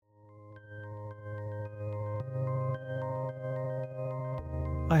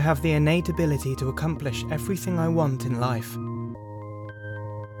I have the innate ability to accomplish everything I want in life.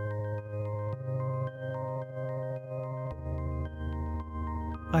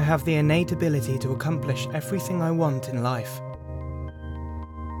 I have the innate ability to accomplish everything I want in life.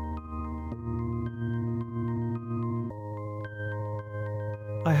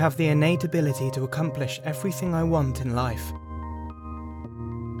 I have the innate ability to accomplish everything I want in life.